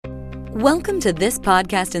Welcome to this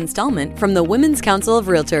podcast installment from the Women's Council of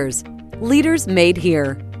Realtors. Leaders Made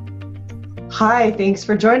Here. Hi, thanks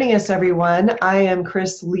for joining us, everyone. I am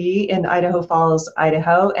Chris Lee in Idaho Falls,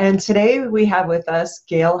 Idaho, and today we have with us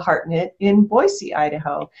Gail Hartnett in Boise,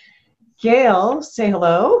 Idaho. Gail, say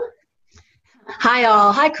hello. Hi,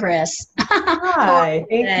 all. Hi, Chris. Hi,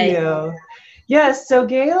 thank you. Yes, so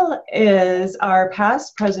Gail is our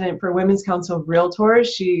past president for Women's Council of Realtors.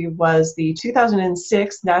 She was the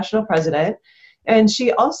 2006 national president, and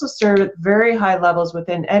she also served at very high levels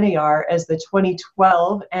within NAR as the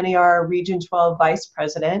 2012 NAR Region 12 vice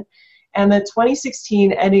president and the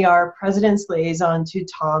 2016 NAR president's liaison to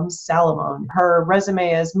Tom Salamone. Her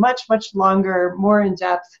resume is much, much longer, more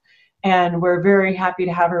in-depth, and we're very happy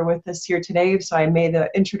to have her with us here today. So I made the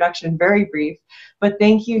introduction very brief. But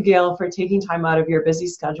thank you, Gail, for taking time out of your busy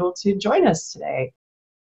schedule to join us today.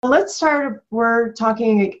 Let's start. We're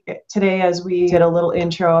talking today as we get a little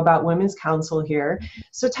intro about Women's Council here.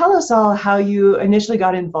 So tell us all how you initially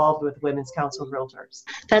got involved with Women's Council of Realtors.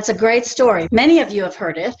 That's a great story. Many of you have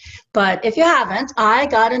heard it, but if you haven't, I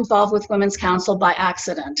got involved with Women's Council by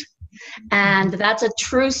accident. And that's a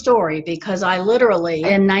true story because I literally,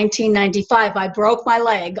 in 1995, I broke my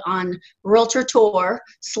leg on Realtor Tour,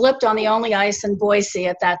 slipped on the only ice in Boise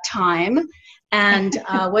at that time, and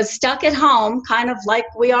was stuck at home, kind of like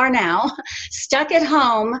we are now, stuck at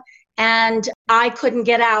home, and I couldn't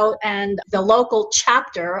get out. And the local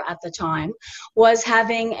chapter at the time was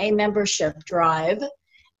having a membership drive.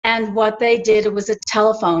 And what they did was a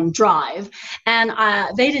telephone drive. And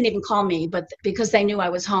they didn't even call me, but because they knew I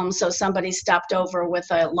was home, so somebody stopped over with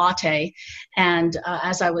a latte. And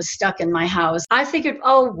as I was stuck in my house, I figured,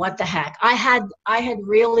 oh, what the heck. I had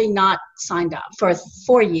really not signed up for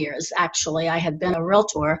 4 years, actually. I had been a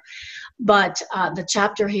realtor. But the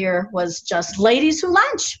chapter here was just ladies who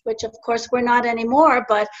lunch, which of course we're not anymore.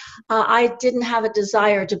 But I didn't have a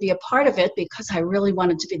desire to be a part of it because I really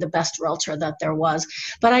wanted to be the best realtor that there was.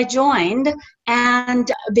 But I joined, and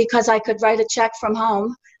because I could write a check from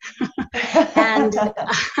home, and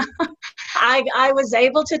I was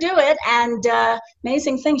able to do it. And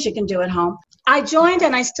amazing things you can do at home. I joined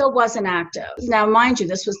and I still wasn't active. Now, mind you,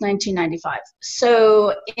 this was 1995.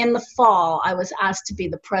 So in the fall, I was asked to be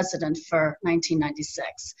the president for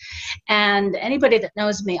 1996. And anybody that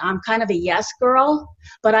knows me, I'm kind of a yes girl,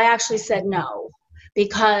 but I actually said no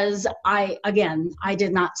because I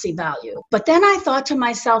did not see value. But then I thought to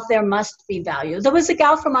myself, there must be value. There was a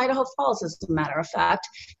gal from Idaho Falls, as a matter of fact,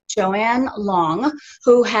 Joanne Long,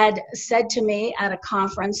 who had said to me at a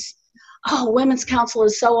conference, oh, Women's Council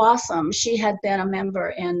is so awesome. She had been a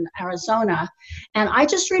member in Arizona. And I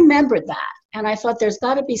just remembered that. And I thought there's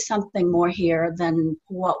got to be something more here than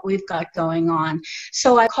what we've got going on.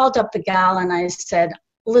 So I called up the gal and I said,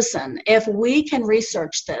 listen, if we can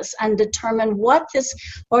research this and determine what this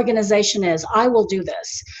organization is, I will do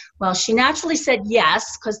this. Well, she naturally said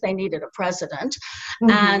yes, because they needed a president.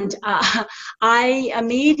 Mm-hmm. And I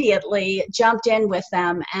immediately jumped in with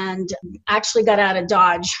them and actually got out of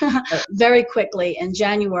Dodge very quickly. In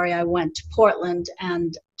January, I went to Portland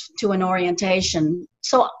and to an orientation.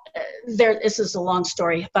 So this is a long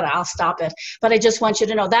story, but I'll stop it. But I just want you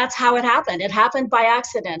to know that's how it happened. It happened by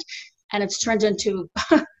accident. And it's turned into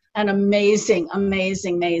an amazing,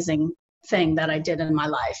 amazing, amazing thing that I did in my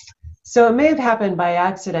life. So it may have happened by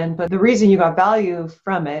accident, but the reason you got value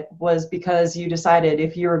from it was because you decided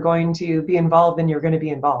if you were going to be involved, then you're going to be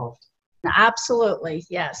involved. Absolutely.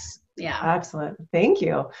 Yes. Yeah. Excellent. Thank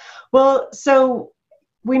you. Well, so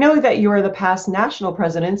we know that you are the past national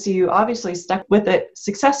president, so you obviously stuck with it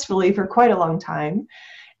successfully for quite a long time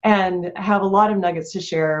and have a lot of nuggets to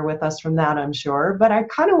share with us from that, I'm sure. But I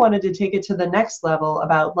kind of wanted to take it to the next level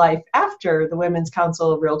about life after the Women's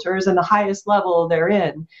Council of Realtors and the highest level they're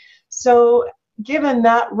in. So given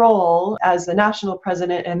that role as the national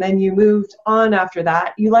president, and then you moved on after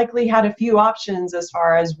that, you likely had a few options as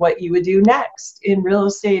far as what you would do next in real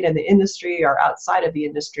estate and the industry or outside of the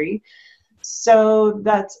industry. So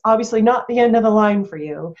that's obviously not the end of the line for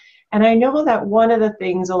you. And I know that one of the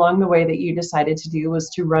things along the way that you decided to do was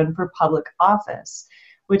to run for public office,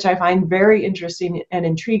 which I find very interesting and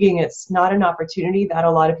intriguing. It's not an opportunity that a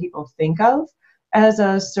lot of people think of as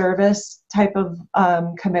a service type of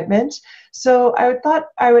commitment. So I thought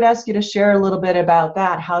I would ask you to share a little bit about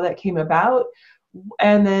that, how that came about,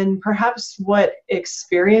 and then perhaps what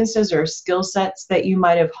experiences or skill sets that you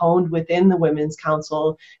might have honed within the Women's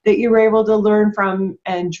Council that you were able to learn from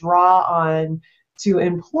and draw on to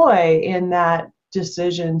employ in that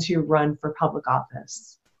decision to run for public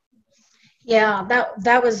office. Yeah,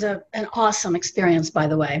 that was an awesome experience, by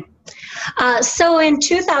the way. So in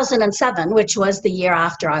 2007, which was the year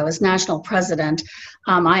after I was national president,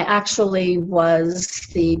 I actually was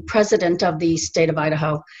the president of the state of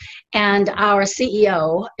Idaho. And our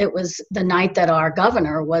CEO, it was the night that our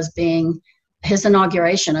governor was being his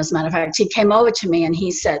inauguration, as a matter of fact, he came over to me and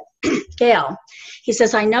he said, Gail, he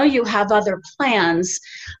says, I know you have other plans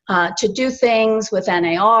to do things with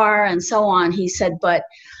NAR and so on. He said, but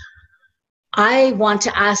I want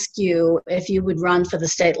to ask you if you would run for the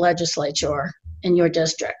state legislature in your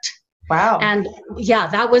district. Wow. And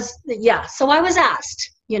so I was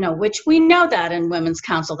asked, which we know that in Women's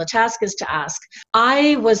Council, the task is to ask.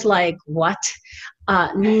 I was like, what?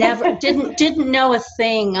 Never, didn't know a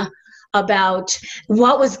thing about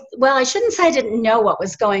I shouldn't say I didn't know what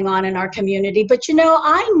was going on in our community, but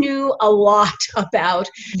I knew a lot about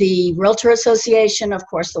the Realtor Association, of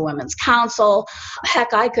course, the Women's Council.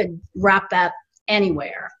 Heck, I could wrap that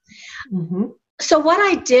anywhere. Mm-hmm. So what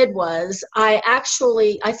I did was I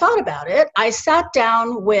thought about it. I sat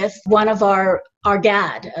down with one of our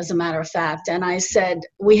GAD, as a matter of fact, and I said,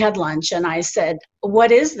 we had lunch, and I said,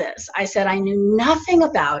 what is this? I said, I knew nothing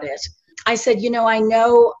about it. I said, I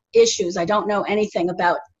know issues. I don't know anything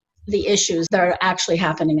about the issues that are actually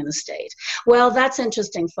happening in the state. Well, that's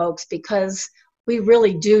interesting, folks, because we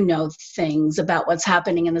really do know things about what's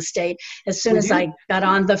happening in the state. As soon as I got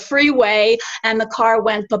on the freeway and the car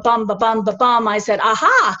went ba-bum, ba-bum, ba-bum, I said,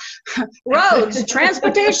 aha, roads,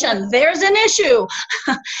 transportation, there's an issue.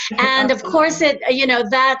 And of course, it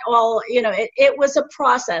was a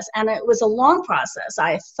process, and it was a long process.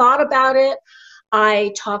 I thought about it.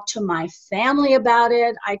 I talked to my family about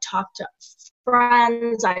it. I talked to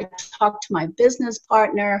friends. I talked to my business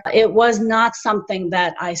partner. It was not something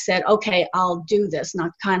that I said, okay, I'll do this.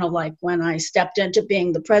 Not kind of like when I stepped into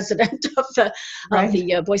being the president of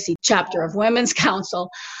the Boise chapter of Women's Council.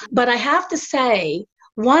 But I have to say,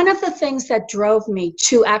 one of the things that drove me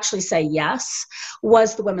to actually say yes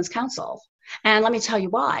was the Women's Council. And let me tell you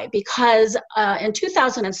why. Because in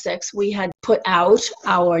 2006, we had put out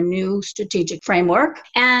our new strategic framework,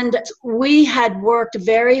 and we had worked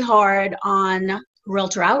very hard on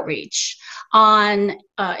realtor outreach, on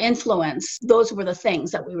influence. Those were the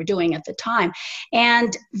things that we were doing at the time.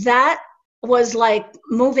 And that was like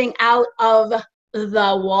moving out of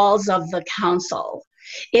the walls of the council.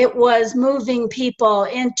 It was moving people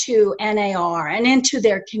into NAR and into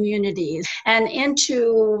their communities and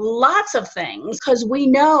into lots of things, because we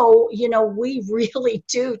know, we really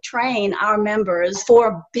do train our members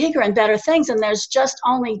for bigger and better things. And there's just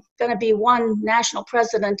only going to be one national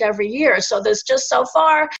president every year. So there's just so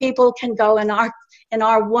far people can go in our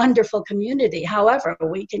wonderful community. However,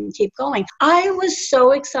 we can keep going. I was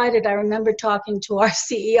so excited. I remember talking to our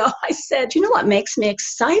CEO. I said, what makes me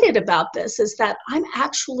excited about this is that I'm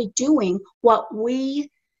actually doing what we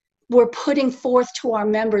were putting forth to our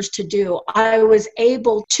members to do. I was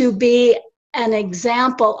able to be an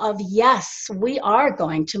example of, yes, we are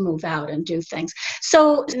going to move out and do things.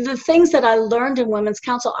 So the things that I learned in Women's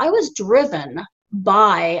Council, I was driven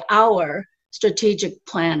by our strategic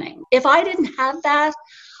planning. If I didn't have that,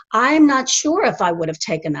 I'm not sure if I would have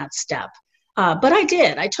taken that step. But I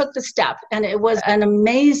did. I took the step, and it was an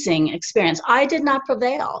amazing experience. I did not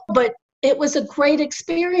prevail, but it was a great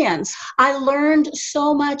experience. I learned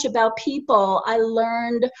so much about people. I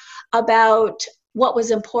learned about what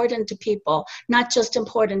was important to people, not just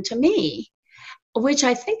important to me, which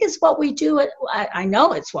I think is what we do. I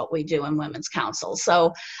know it's what we do in Women's Council.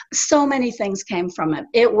 So many things came from it.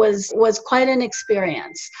 It was quite an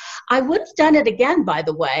experience. I would have done it again, by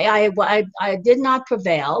the way. I did not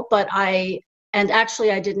prevail, and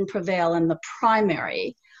actually I didn't prevail in the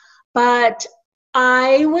primary, but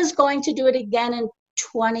I was going to do it again in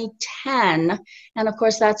 2010. And of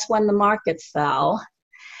course, that's when the market fell.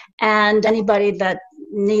 And anybody that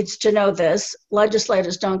needs to know this,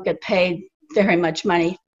 legislators don't get paid very much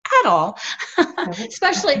money at all,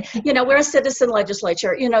 especially, we're a citizen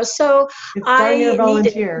legislature, so I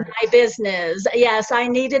needed my business. Yes, I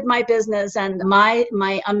needed my business, and my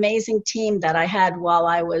amazing team that I had while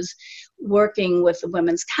I was working with the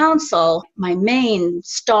Women's Council. My main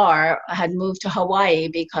star had moved to Hawaii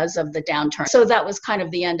because of the downturn. So that was kind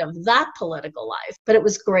of the end of that political life, but it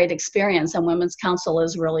was a great experience, and Women's Council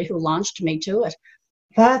is really who launched me to it.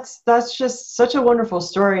 That's just such a wonderful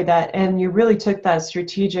story, and you really took that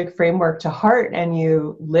strategic framework to heart, and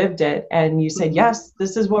you lived it, and you said, yes,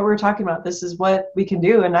 this is what we're talking about. This is what we can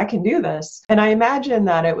do, and I can do this. And I imagine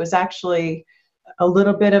that it was actually a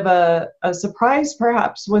little bit of a surprise,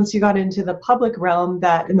 perhaps, once you got into the public realm,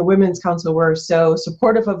 that in the Women's Council were so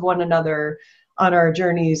supportive of one another, on our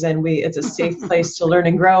journeys, and it's a safe place to learn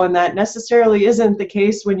and grow. And that necessarily isn't the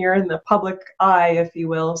case when you're in the public eye, if you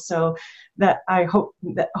will. So that I hope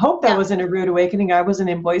that wasn't a rude awakening. I wasn't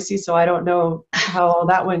in Boise, so I don't know how all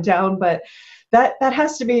that went down, but that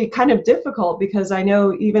has to be kind of difficult, because I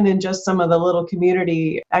know even in just some of the little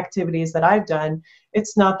community activities that I've done,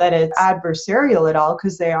 it's not that it's adversarial at all,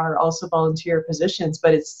 because they are also volunteer positions,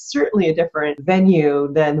 but it's certainly a different venue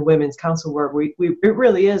than the Women's Council, where it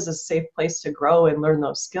really is a safe place to grow and learn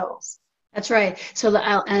those skills. That's right. So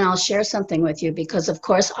I'll share something with you, because of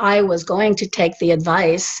course I was going to take the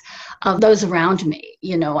advice of those around me,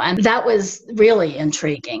 and that was really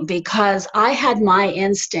intriguing, because I had my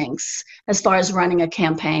instincts as far as running a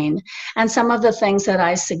campaign, and some of the things that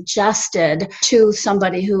I suggested to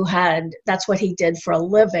somebody that's what he did for a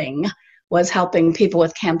living, was helping people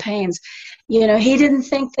with campaigns. He didn't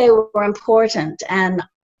think they were important. And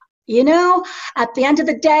at the end of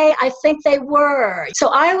the day, I think they were. So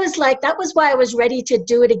I was like, that was why I was ready to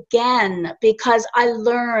do it again, because I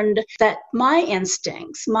learned that my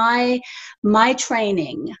instincts, my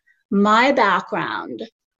training, my background,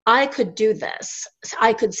 I could do this.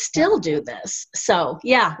 I could still do this. So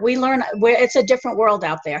yeah, we learn. It's a different world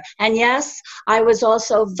out there. And yes, I was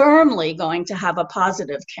also firmly going to have a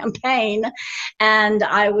positive campaign, and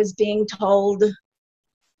I was being told,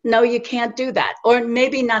 no, you can't do that. Or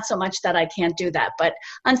maybe not so much that I can't do that. But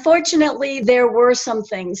unfortunately, there were some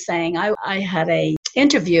things saying. I had an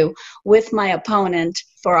interview with my opponent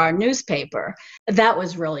for our newspaper. That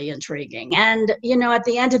was really intriguing. And, at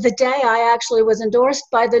the end of the day, I actually was endorsed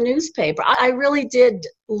by the newspaper. I really did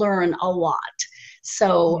learn a lot.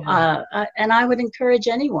 So, and I would encourage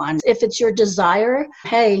anyone, if it's your desire,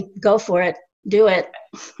 hey, go for it. Do it.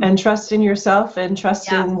 And trust in yourself, and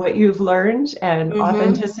trust in what you've learned, and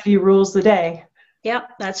authenticity rules the day.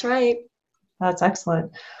 Yep, that's right. That's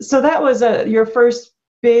excellent. So that was your first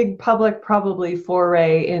big public, probably,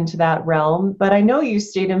 foray into that realm. But I know you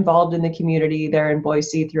stayed involved in the community there in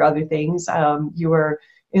Boise through other things. You were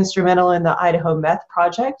instrumental in the Idaho Meth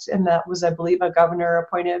Project, and that was, I believe, a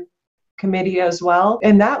governor-appointed committee as well.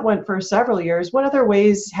 And that went for several years. What other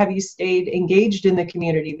ways have you stayed engaged in the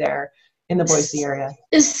community there in the Boise area?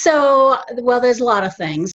 So, well, there's a lot of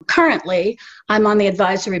things. Currently, I'm on the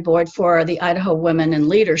advisory board for the Idaho Women in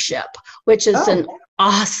Leadership, which is an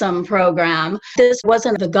awesome program. This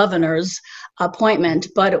wasn't the governor's appointment,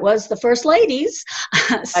 but it was the First Lady's.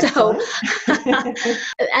 So,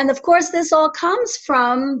 and of course, this all comes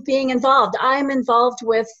from being involved. I'm involved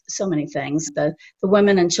with so many things. The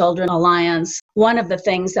Women and Children Alliance. One of the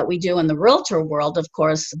things that we do in the realtor world, of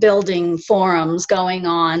course, building forums going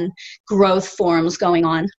on, growth forums going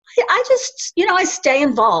on. I just, I stay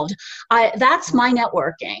involved. That's my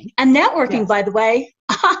networking. And networking, by the way,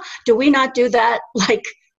 do we not do that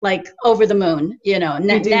like over the moon?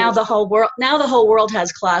 Now the whole world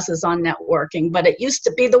has classes on networking, but it used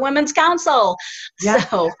to be the Women's Council. Yeah.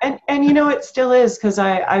 So, and it still is, because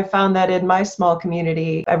I found that in my small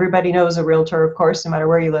community, everybody knows a realtor, of course, no matter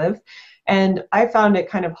where you live. And I found it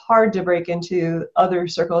kind of hard to break into other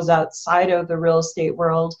circles outside of the real estate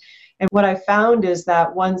world. And what I found is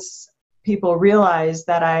that once people realized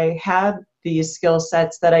that I had these skill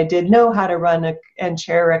sets, that I did know how to run and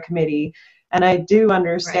chair a committee, and I do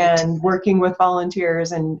understand working with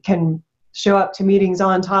volunteers and can show up to meetings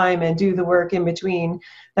on time and do the work in between,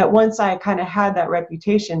 that once I kind of had that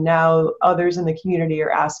reputation, now others in the community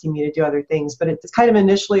are asking me to do other things. But it's kind of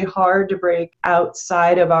initially hard to break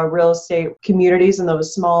outside of our real estate communities and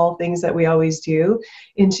those small things that we always do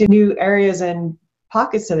into new areas and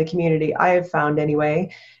pockets of the community, I have found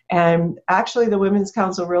anyway. And actually the Women's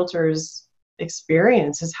Council Realtors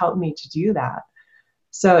experience has helped me to do that.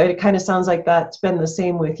 So it kind of sounds like that's been the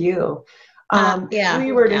same with you. If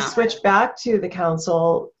we were to switch back to the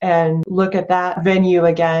council and look at that venue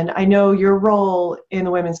again, I know your role in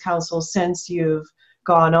the Women's Council since you've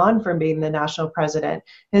gone on from being the national president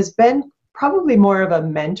has been probably more of a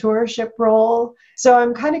mentorship role. So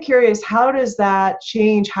I'm kind of curious, how does that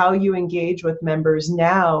change how you engage with members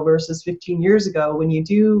now versus 15 years ago when you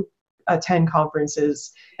do attend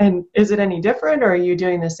conferences? And is it any different, or are you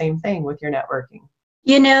doing the same thing with your networking?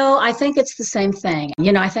 I think it's the same thing.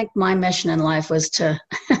 I think my mission in life was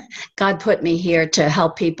God put me here to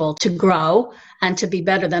help people to grow and to be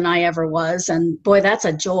better than I ever was. And boy, that's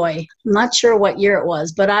a joy. I'm not sure what year it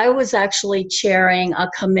was, but I was actually chairing a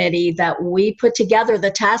committee that we put together. The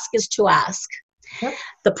Task is to Ask,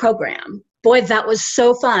 the program. Boy, that was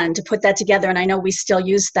so fun to put that together. And I know we still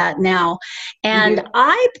use that now. And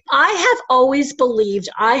I have always believed,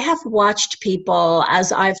 I have watched people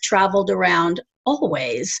as I've traveled around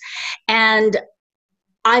always. And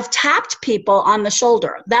I've tapped people on the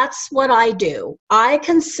shoulder. That's what I do. I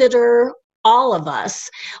consider all of us,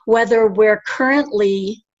 whether we're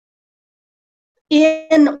currently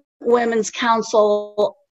in Women's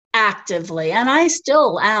Council actively, and I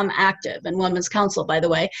still am active in Women's Council, by the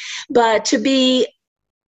way, but to be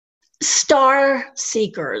star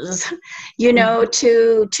seekers,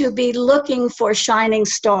 to be looking for shining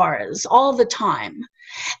stars all the time.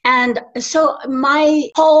 And so my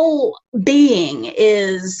whole being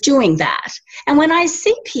is doing that. And when I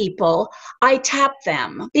see people, I tap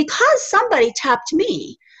them because somebody tapped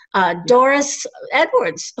me. Doris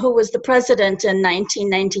Edwards, who was the president in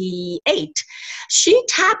 1998, she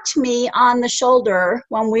tapped me on the shoulder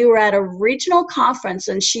when we were at a regional conference,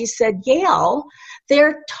 and she said, "Gail,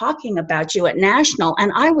 they're talking about you at National."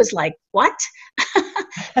 And I was like, "What?"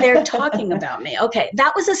 They're talking about me. Okay,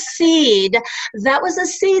 that was a seed. That was a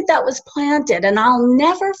seed that was planted, and I'll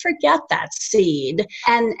never forget that seed.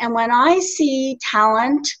 And when I see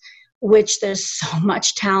talent, which there's so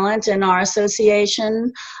much talent in our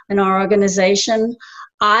association, in our organization,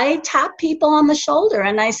 I tap people on the shoulder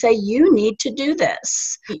and I say, "You need to do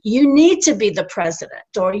this. You need to be the president,"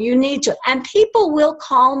 or "You need to." And people will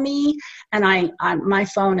call me, and my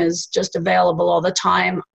phone is just available all the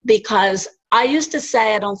time, because I used to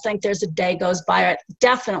say, I don't think there's a day goes by, or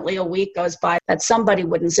definitely a week goes by, that somebody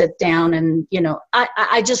wouldn't sit down and,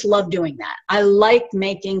 I just love doing that. I like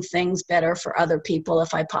making things better for other people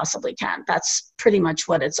if I possibly can. That's pretty much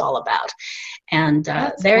what it's all about. And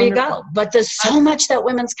there wonderful. You go. But there's so much that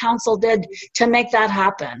Women's Council did to make that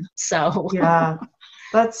happen. So yeah,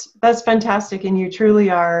 that's fantastic. And you truly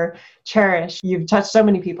are cherished. You've touched so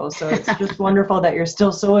many people. So it's just wonderful that you're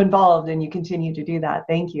still so involved and you continue to do that.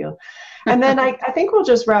 Thank you. And then I think we'll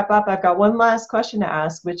just wrap up. I've got one last question to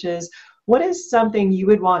ask, which is, what is something you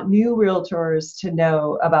would want new realtors to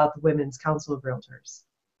know about the Women's Council of Realtors?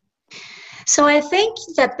 So I think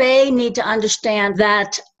that they need to understand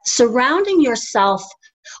that surrounding yourself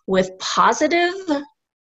with positive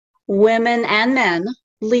women and men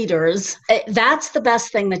leaders, that's the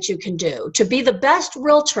best thing that you can do. To be the best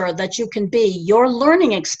realtor that you can be, your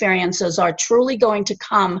learning experiences are truly going to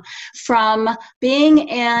come from being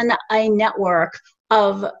in a network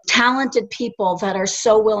of talented people that are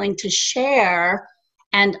so willing to share.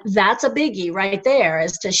 And that's a biggie right there,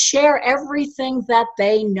 is to share everything that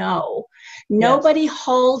they know. Nobody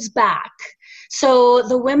holds back. So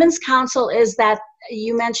the Women's Council is that,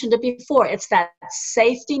 you mentioned it before, it's that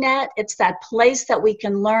safety net. It's that place that we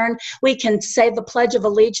can learn. We can say the Pledge of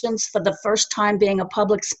Allegiance for the first time being a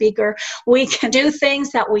public speaker. We can do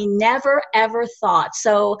things that we never, ever thought.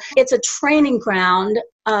 So it's a training ground,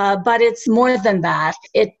 but it's more than that.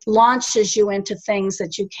 It launches you into things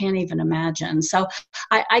that you can't even imagine. So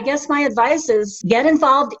I guess my advice is get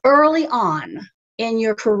involved early on in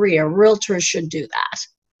your career. Realtors should do that.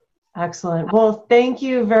 Excellent. Well, thank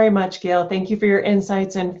you very much, Gail. Thank you for your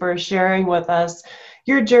insights and for sharing with us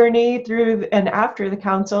your journey through and after the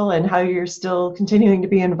council, and how you're still continuing to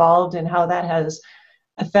be involved, and how that has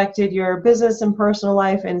affected your business and personal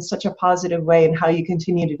life in such a positive way, and how you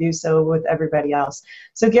continue to do so with everybody else.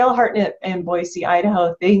 So Gail Hartnett in Boise,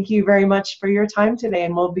 Idaho, thank you very much for your time today,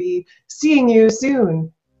 and we'll be seeing you soon.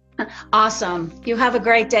 Awesome. You have a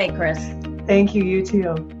great day, Chris. Thank you. You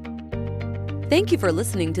too. Thank you for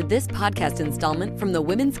listening to this podcast installment from the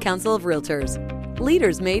Women's Council of Realtors.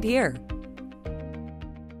 Leaders Made Here.